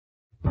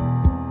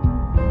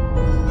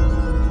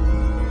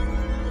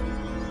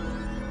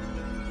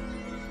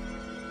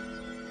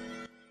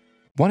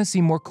Want to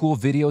see more cool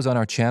videos on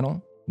our channel?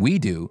 We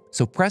do,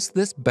 so press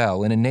this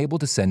bell and enable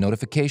to send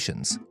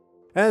notifications.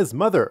 As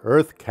Mother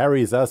Earth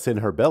carries us in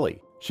her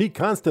belly, she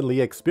constantly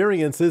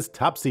experiences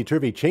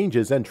topsy-turvy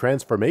changes and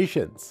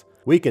transformations.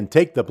 We can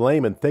take the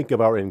blame and think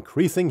of our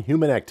increasing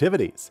human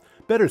activities.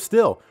 Better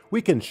still,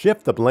 we can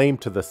shift the blame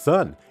to the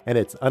sun and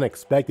its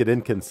unexpected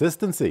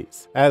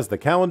inconsistencies. As the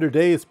calendar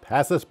days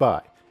pass us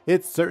by,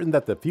 it's certain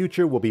that the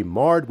future will be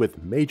marred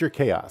with major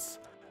chaos.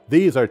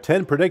 These are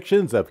 10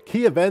 predictions of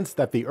key events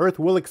that the Earth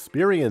will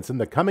experience in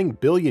the coming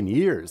billion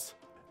years.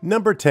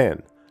 Number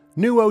 10.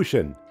 New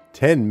Ocean,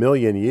 10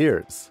 million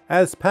years.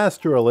 As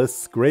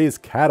pastoralists graze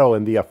cattle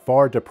in the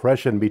Afar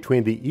Depression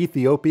between the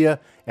Ethiopia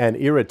and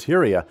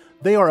Eritrea,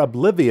 they are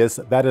oblivious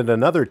that in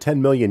another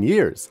 10 million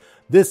years,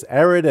 this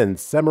arid and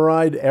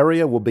semi-arid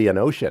area will be an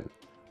ocean.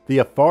 The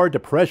Afar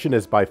Depression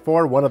is by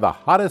far one of the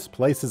hottest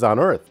places on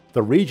Earth.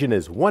 The region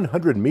is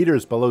 100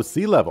 meters below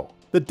sea level.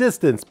 The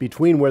distance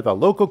between where the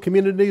local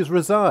communities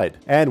reside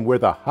and where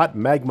the hot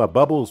magma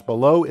bubbles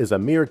below is a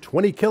mere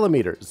 20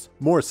 kilometers.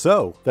 More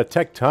so, the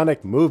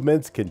tectonic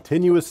movements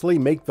continuously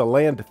make the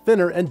land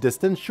thinner and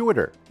distance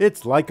shorter.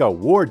 It's like a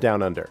war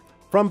down under,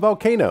 from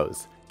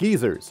volcanoes,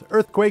 geysers,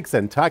 earthquakes,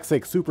 and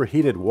toxic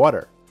superheated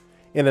water.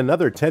 In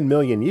another 10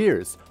 million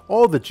years,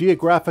 all the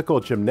geographical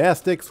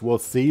gymnastics will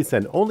cease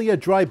and only a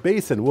dry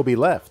basin will be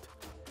left.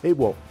 It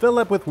will fill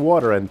up with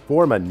water and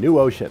form a new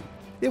ocean.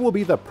 It will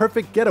be the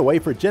perfect getaway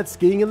for jet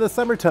skiing in the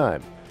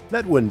summertime.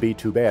 That wouldn't be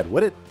too bad,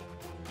 would it?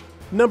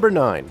 Number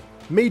 9.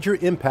 Major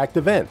Impact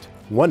Event,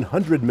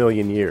 100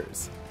 million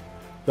years.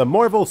 The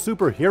Marvel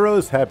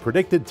superheroes have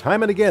predicted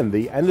time and again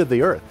the end of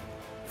the Earth.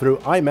 Through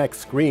IMAX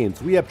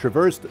screens, we have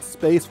traversed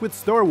space with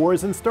Star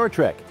Wars and Star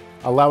Trek,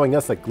 allowing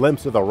us a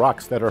glimpse of the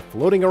rocks that are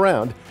floating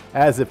around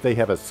as if they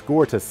have a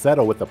score to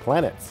settle with the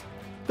planets.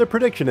 The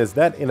prediction is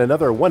that in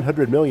another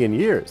 100 million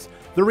years,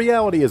 the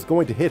reality is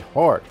going to hit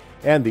hard,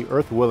 and the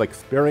Earth will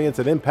experience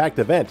an impact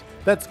event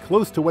that's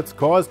close to what's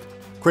caused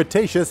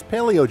Cretaceous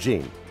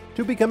Paleogene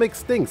to become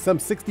extinct some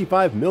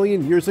 65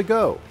 million years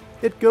ago.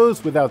 It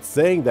goes without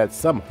saying that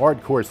some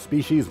hardcore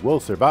species will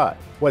survive.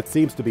 What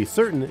seems to be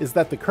certain is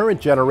that the current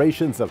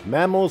generations of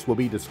mammals will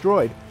be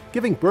destroyed,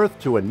 giving birth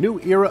to a new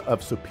era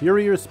of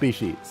superior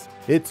species.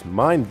 It's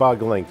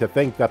mind-boggling to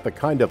think that the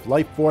kind of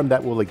life form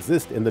that will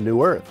exist in the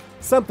new Earth,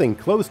 something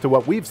close to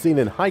what we've seen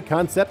in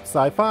high-concept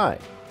sci-fi.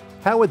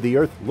 How would the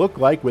Earth look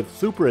like with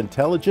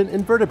super-intelligent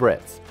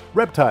invertebrates,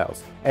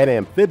 reptiles, and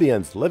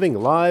amphibians living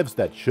lives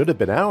that should have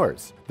been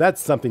ours?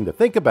 That's something to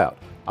think about.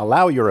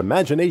 Allow your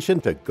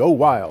imagination to go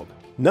wild.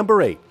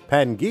 Number 8.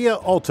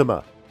 Pangaea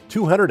Ultima,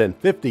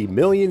 250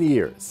 million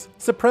years.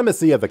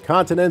 Supremacy of the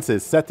continents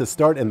is set to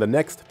start in the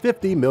next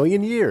 50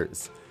 million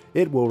years.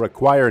 It will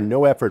require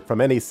no effort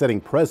from any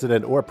sitting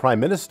president or prime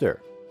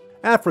minister.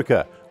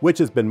 Africa, which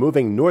has been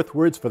moving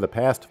northwards for the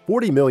past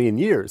 40 million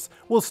years,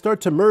 will start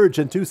to merge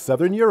into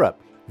southern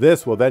Europe.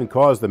 This will then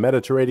cause the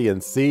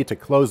Mediterranean Sea to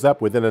close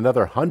up within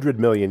another 100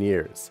 million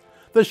years.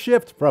 The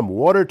shift from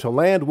water to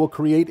land will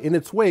create in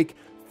its wake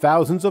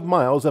thousands of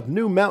miles of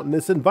new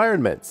mountainous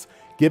environments,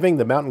 giving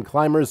the mountain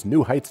climbers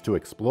new heights to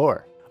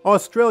explore.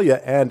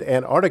 Australia and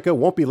Antarctica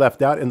won't be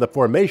left out in the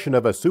formation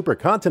of a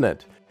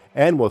supercontinent,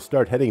 and will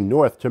start heading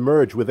north to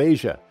merge with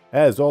Asia.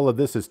 As all of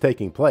this is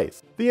taking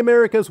place, the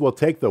Americas will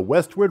take the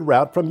westward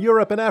route from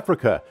Europe and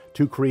Africa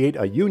to create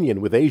a union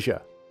with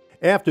Asia.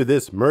 After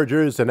this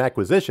mergers and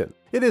acquisition,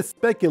 it is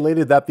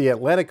speculated that the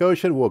Atlantic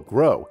Ocean will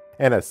grow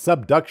and a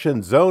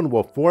subduction zone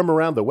will form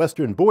around the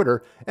western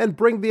border and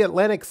bring the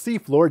Atlantic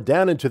seafloor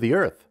down into the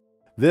Earth.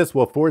 This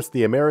will force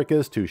the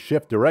Americas to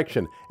shift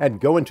direction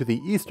and go into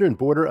the eastern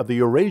border of the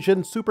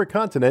Eurasian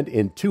supercontinent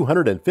in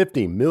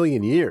 250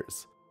 million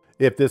years.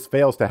 If this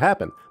fails to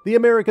happen, the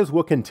Americas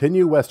will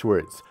continue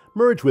westwards,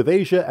 merge with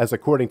Asia as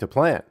according to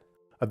plan.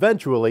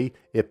 Eventually,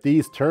 if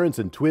these turns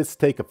and twists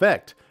take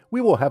effect, we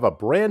will have a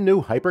brand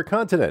new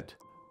hypercontinent.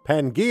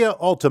 Pangaea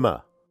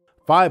Ultima,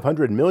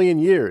 500 million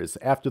years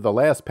after the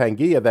last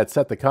Pangaea that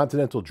set the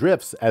continental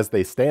drifts as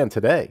they stand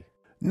today.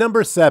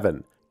 Number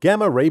 7.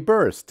 Gammaray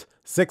Burst,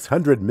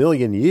 600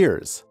 million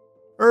years.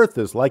 Earth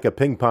is like a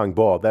ping pong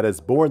ball that has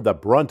borne the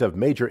brunt of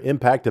major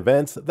impact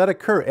events that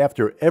occur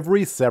after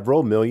every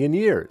several million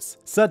years.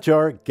 Such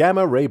are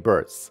gamma-ray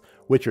bursts,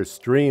 which are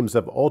streams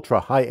of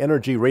ultra-high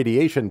energy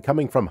radiation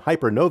coming from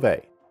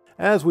hypernovae.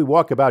 As we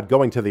walk about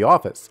going to the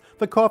office,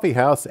 the coffee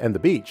house, and the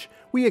beach,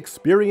 we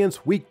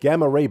experience weak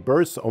gamma-ray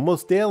bursts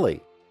almost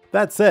daily.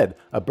 That said,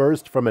 a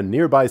burst from a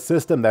nearby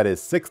system that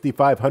is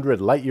 6,500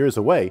 light-years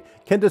away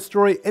can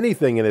destroy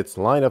anything in its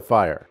line of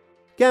fire.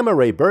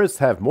 Gamma-ray bursts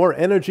have more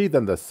energy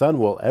than the sun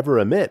will ever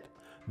emit.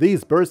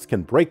 These bursts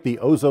can break the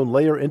ozone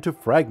layer into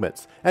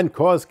fragments and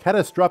cause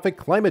catastrophic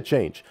climate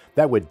change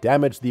that would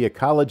damage the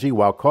ecology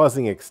while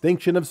causing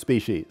extinction of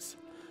species.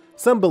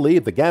 Some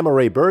believe the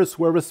gamma-ray bursts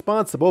were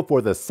responsible for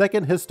the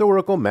second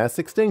historical mass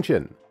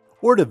extinction,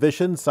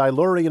 Ordovician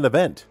Silurian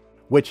event,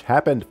 which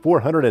happened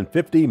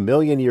 450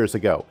 million years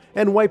ago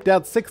and wiped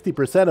out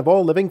 60% of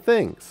all living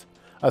things.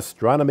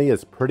 Astronomy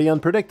is pretty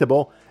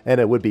unpredictable,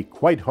 and it would be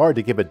quite hard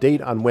to give a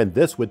date on when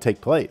this would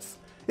take place.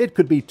 It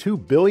could be 2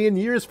 billion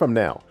years from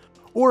now,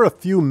 or a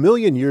few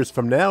million years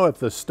from now if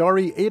the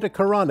starry Eta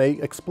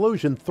Carinae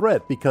explosion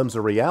threat becomes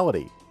a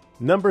reality.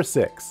 Number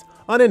 6.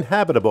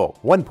 Uninhabitable,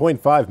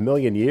 1.5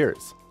 million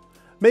years.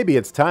 Maybe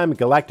it's time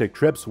galactic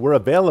trips were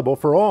available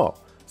for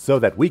all, so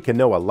that we can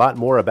know a lot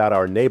more about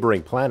our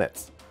neighboring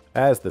planets.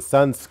 As the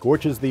sun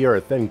scorches the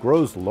Earth and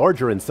grows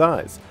larger in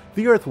size,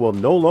 the Earth will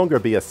no longer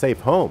be a safe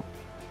home.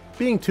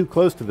 Being too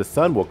close to the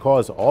sun will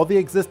cause all the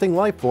existing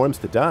life forms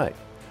to die.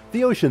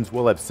 The oceans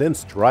will have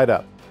since dried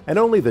up, and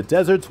only the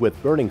deserts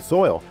with burning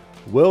soil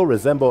will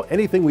resemble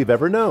anything we've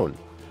ever known.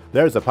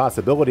 There's a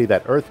possibility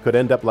that Earth could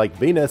end up like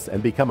Venus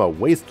and become a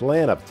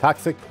wasteland of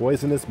toxic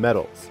poisonous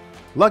metals.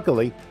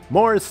 Luckily,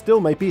 Mars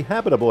still might be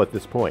habitable at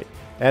this point,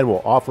 and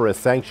will offer a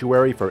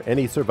sanctuary for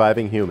any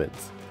surviving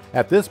humans.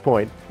 At this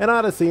point, an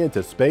odyssey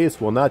into space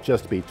will not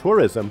just be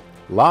tourism,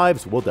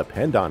 lives will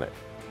depend on it.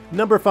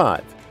 Number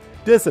 5.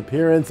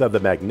 Disappearance of the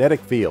magnetic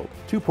field,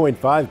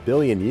 2.5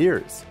 billion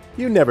years.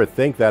 You never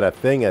think that a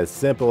thing as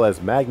simple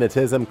as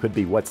magnetism could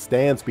be what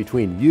stands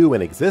between you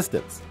and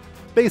existence.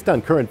 Based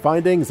on current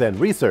findings and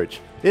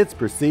research, it's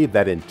perceived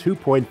that in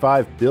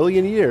 2.5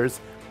 billion years,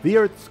 the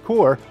Earth's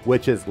core,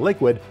 which is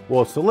liquid,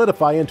 will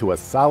solidify into a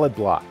solid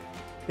block.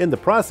 In the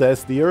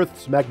process, the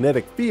Earth's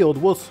magnetic field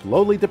will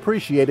slowly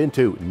depreciate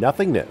into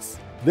nothingness.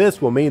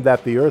 This will mean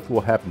that the Earth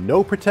will have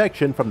no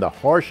protection from the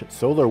harsh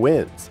solar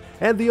winds,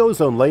 and the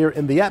ozone layer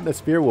in the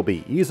atmosphere will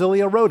be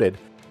easily eroded,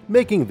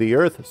 making the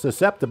Earth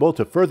susceptible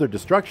to further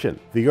destruction.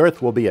 The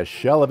Earth will be a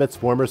shell of its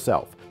former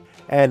self,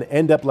 and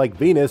end up like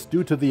Venus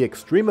due to the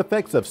extreme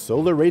effects of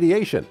solar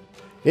radiation.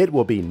 It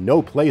will be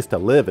no place to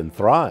live and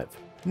thrive.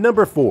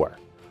 Number 4.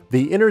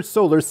 The Inner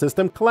Solar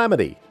System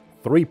Calamity,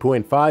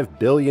 3.5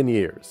 billion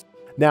years.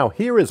 Now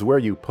here is where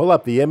you pull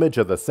up the image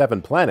of the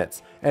 7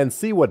 planets and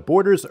see what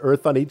borders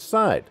Earth on each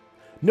side.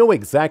 Know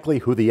exactly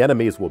who the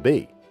enemies will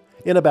be.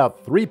 In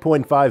about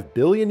 3.5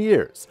 billion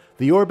years,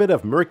 the orbit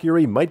of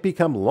Mercury might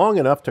become long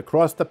enough to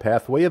cross the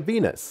pathway of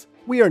Venus.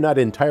 We are not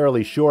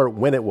entirely sure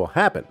when it will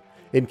happen.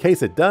 In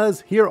case it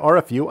does, here are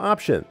a few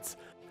options.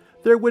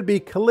 There would be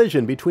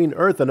collision between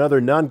Earth and other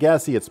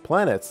non-gaseous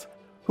planets,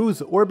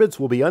 whose orbits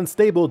will be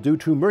unstable due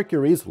to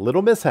Mercury's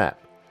little mishap.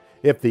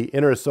 If the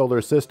inner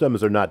solar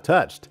systems are not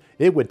touched,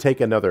 it would take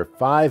another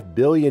 5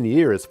 billion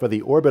years for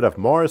the orbit of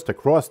Mars to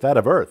cross that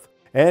of Earth,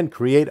 and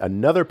create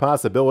another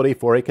possibility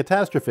for a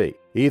catastrophe.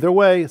 Either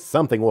way,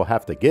 something will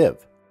have to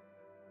give.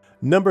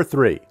 Number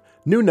 3.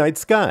 New night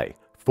sky,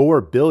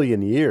 4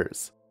 billion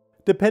years.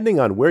 Depending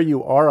on where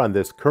you are on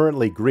this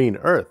currently green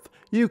Earth,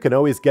 you can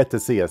always get to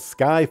see a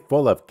sky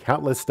full of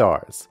countless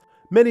stars.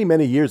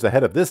 Many years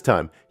ahead of this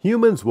time,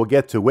 humans will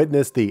get to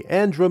witness the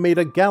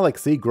Andromeda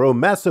Galaxy grow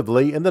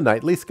massively in the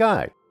nightly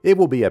sky. It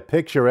will be a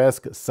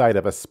picturesque sight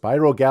of a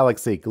spiral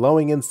galaxy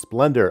glowing in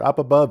splendor up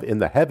above in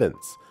the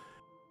heavens.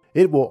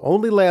 It will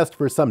only last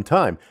for some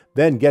time,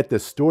 then get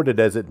distorted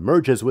as it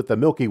merges with the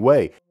Milky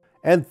Way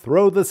and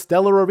throw the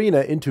stellar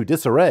arena into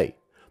disarray.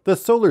 The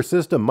solar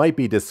system might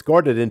be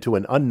discarded into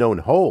an unknown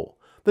hole.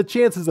 The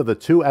chances of the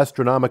two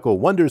astronomical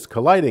wonders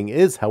colliding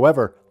is,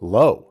 however,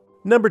 low.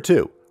 Number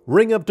 2.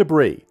 Ring of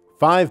Debris,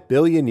 5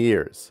 billion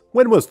years.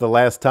 When was the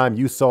last time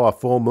you saw a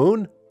full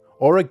moon?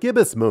 Or a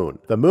gibbous moon?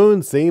 The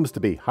moon seems to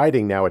be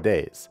hiding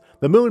nowadays.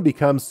 The moon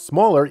becomes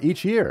smaller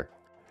each year.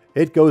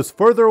 It goes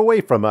further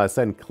away from us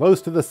and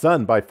close to the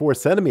sun by 4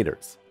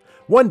 centimeters.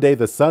 One day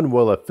the sun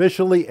will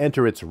officially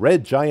enter its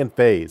red giant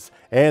phase,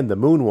 and the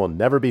moon will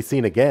never be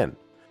seen again.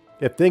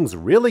 If things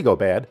really go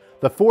bad,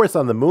 the force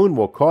on the moon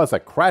will cause a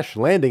crash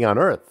landing on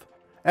Earth.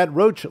 At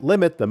Roche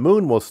limit, the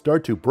moon will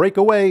start to break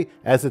away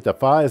as it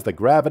defies the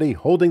gravity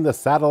holding the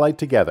satellite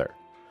together.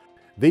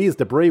 These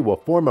debris will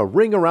form a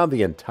ring around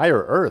the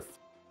entire Earth.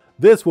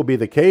 This will be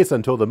the case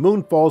until the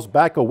moon falls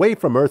back away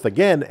from Earth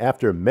again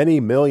after many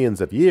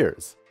millions of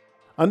years.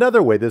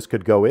 Another way this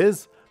could go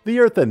is, the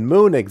Earth and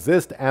Moon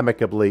exist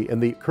amicably in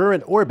the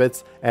current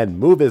orbits and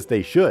move as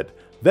they should.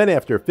 Then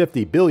after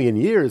 50 billion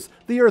years,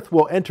 the Earth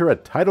will enter a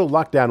tidal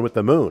lockdown with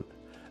the Moon.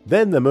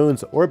 Then the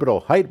Moon's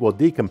orbital height will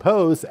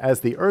decompose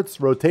as the Earth's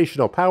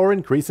rotational power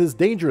increases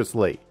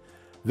dangerously.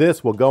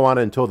 This will go on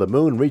until the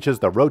Moon reaches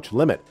the Roche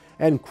limit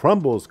and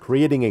crumbles,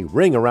 creating a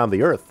ring around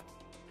the Earth.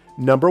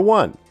 Number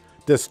 1.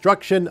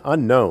 Destruction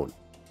unknown.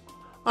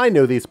 I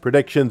know these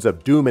predictions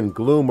of doom and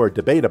gloom are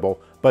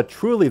debatable, but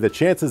truly the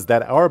chances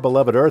that our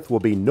beloved Earth will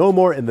be no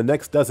more in the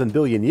next dozen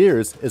billion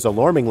years is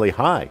alarmingly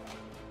high.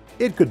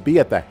 It could be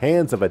at the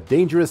hands of a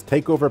dangerous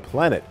takeover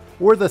planet,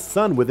 or the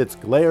sun with its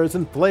glares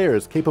and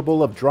flares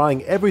capable of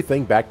drawing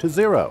everything back to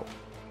zero.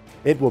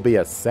 It will be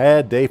a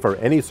sad day for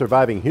any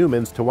surviving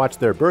humans to watch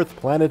their birth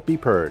planet be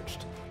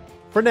purged.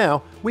 For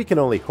now, we can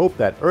only hope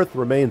that Earth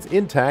remains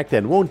intact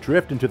and won't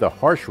drift into the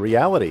harsh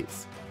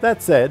realities.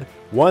 That said,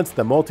 once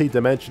the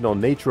multi-dimensional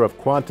nature of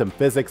quantum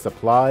physics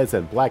applies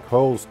and black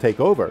holes take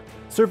over,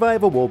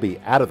 survival will be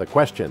out of the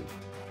question.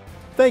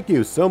 Thank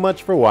you so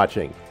much for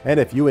watching, and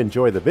if you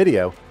enjoy the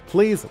video,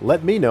 please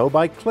let me know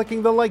by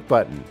clicking the like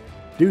button.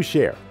 Do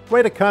share,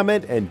 write a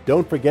comment, and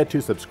don't forget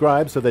to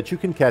subscribe so that you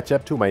can catch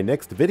up to my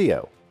next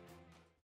video.